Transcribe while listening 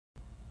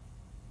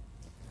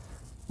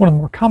One of the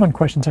more common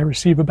questions I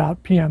receive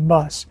about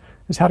PMBus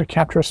is how to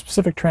capture a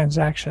specific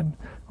transaction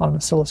on an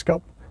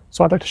oscilloscope.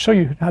 So I'd like to show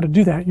you how to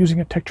do that using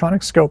a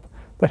Tektronix scope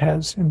that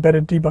has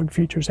embedded debug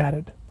features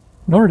added.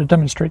 In order to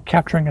demonstrate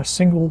capturing a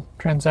single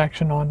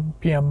transaction on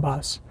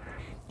PMBus,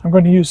 I'm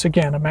going to use,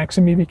 again, a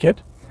Maxim EV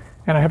kit,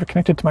 and I have it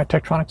connected to my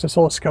Tektronix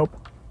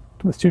oscilloscope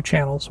with two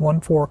channels,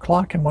 one for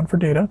clock and one for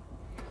data.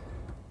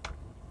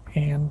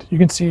 And you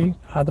can see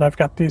that I've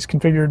got these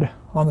configured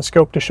on the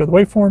scope to show the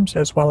waveforms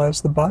as well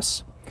as the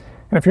bus.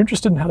 And if you're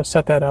interested in how to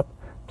set that up,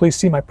 please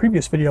see my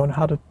previous video on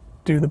how to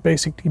do the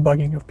basic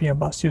debugging of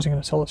PMBus using an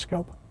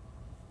oscilloscope.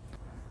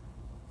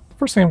 The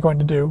first thing I'm going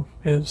to do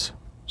is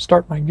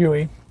start my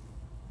GUI,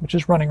 which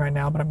is running right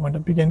now, but I'm going to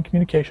begin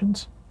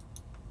communications.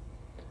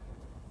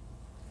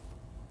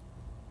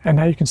 And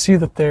now you can see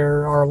that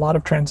there are a lot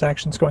of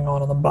transactions going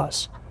on the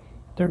bus.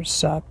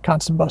 There's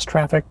constant bus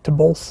traffic to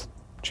both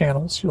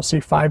channels. You'll see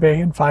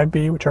 5A and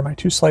 5B, which are my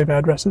two slave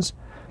addresses.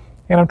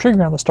 And I'm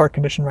triggering on the start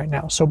condition right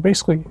now. So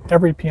basically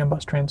every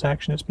PMBus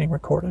transaction is being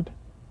recorded,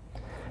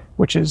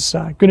 which is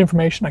good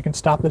information. I can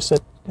stop this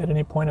at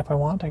any point if I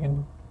want. I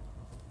can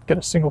get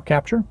a single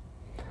capture.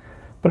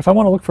 But if I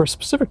want to look for a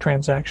specific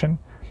transaction,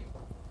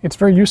 it's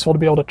very useful to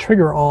be able to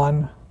trigger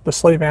on the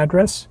slave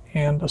address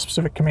and a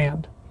specific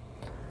command.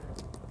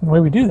 And the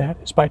way we do that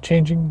is by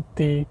changing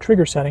the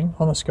trigger setting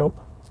on the scope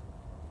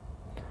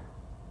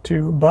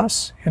to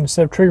bus, and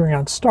instead of triggering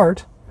on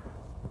start,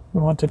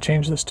 we want to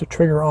change this to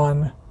trigger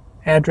on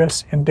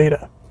address and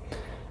data.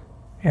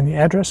 And the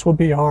address will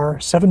be our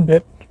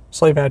 7-bit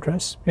slave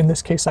address. In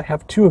this case, I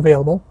have two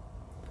available.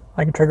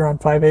 I can trigger on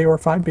 5A or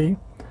 5B.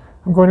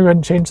 I'm going to go ahead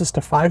and change this to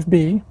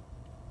 5B.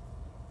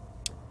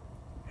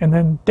 And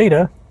then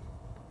data,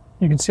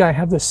 you can see I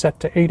have this set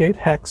to 88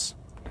 hex.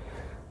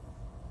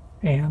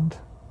 And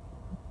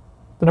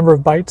the number of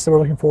bytes that we're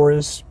looking for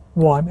is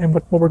 1. And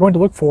what we're going to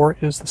look for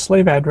is the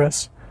slave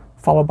address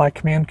followed by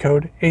command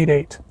code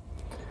 88.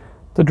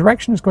 The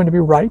direction is going to be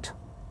right.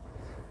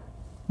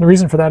 The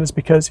reason for that is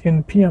because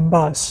in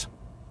PMBus,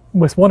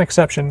 with one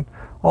exception,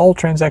 all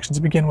transactions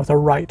begin with a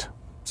write.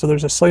 So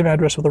there's a slave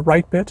address with a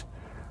write bit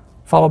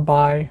followed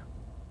by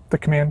the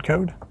command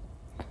code.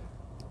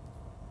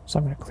 So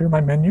I'm going to clear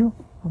my menu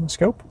on the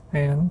scope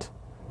and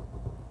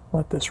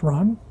let this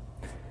run.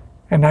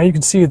 And now you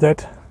can see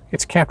that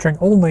it's capturing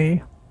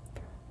only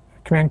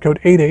command code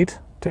 88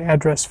 to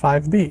address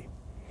 5B.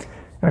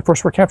 And of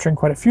course we're capturing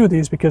quite a few of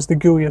these because the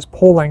GUI is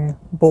polling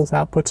both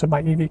outputs of my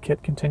EV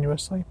kit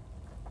continuously.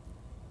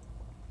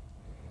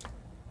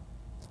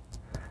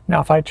 Now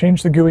if I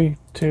change the GUI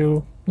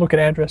to look at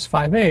address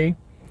 5A,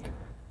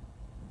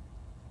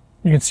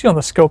 you can see on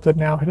the scope that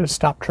now it has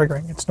stopped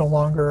triggering. It's no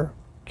longer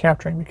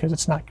capturing because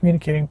it's not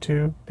communicating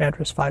to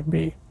address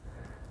 5B.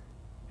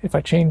 If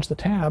I change the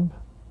tab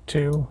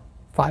to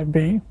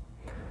 5B,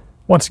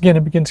 once again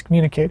it begins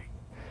communicating.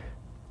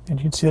 And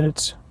you can see that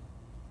it's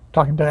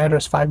talking to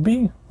address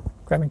 5B,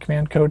 grabbing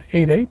command code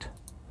 88,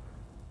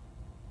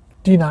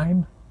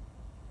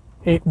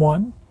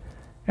 D981,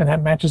 and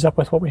that matches up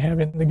with what we have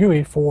in the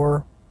GUI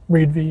for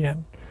read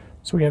VN.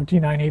 So we have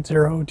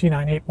D980,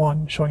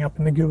 D981 showing up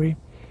in the GUI,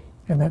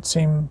 and that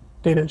same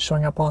data is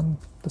showing up on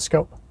the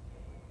scope.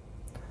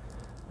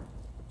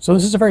 So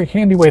this is a very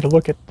handy way to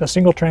look at a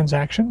single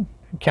transaction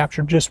and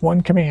capture just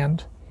one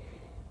command.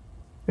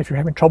 If you're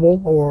having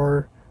trouble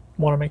or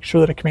want to make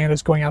sure that a command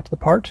is going out to the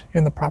part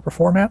in the proper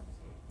format,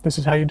 this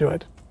is how you do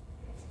it.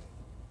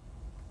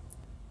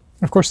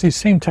 Of course, these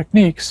same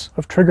techniques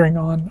of triggering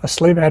on a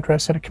slave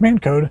address and a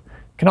command code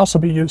can also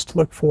be used to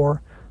look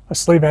for a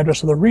slave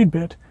address with a read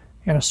bit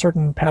and a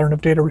certain pattern of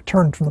data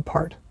returned from the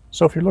part.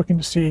 So if you're looking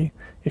to see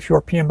if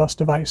your PMBus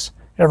device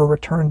ever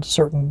returns a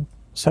certain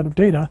set of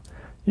data,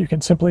 you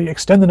can simply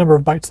extend the number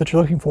of bytes that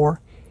you're looking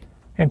for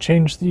and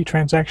change the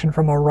transaction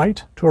from a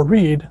write to a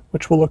read,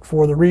 which will look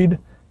for the read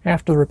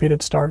after the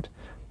repeated start,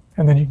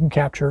 and then you can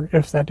capture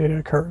if that data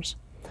occurs.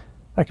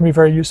 That can be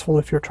very useful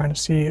if you're trying to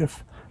see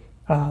if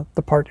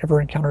the part ever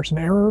encounters an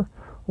error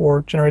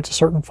or generates a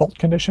certain fault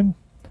condition,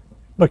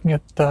 looking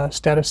at the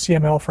status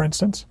CML, for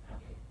instance,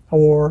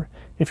 or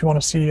if you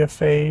want to see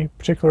if a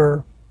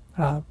particular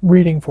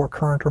reading for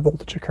current or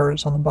voltage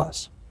occurs on the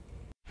bus.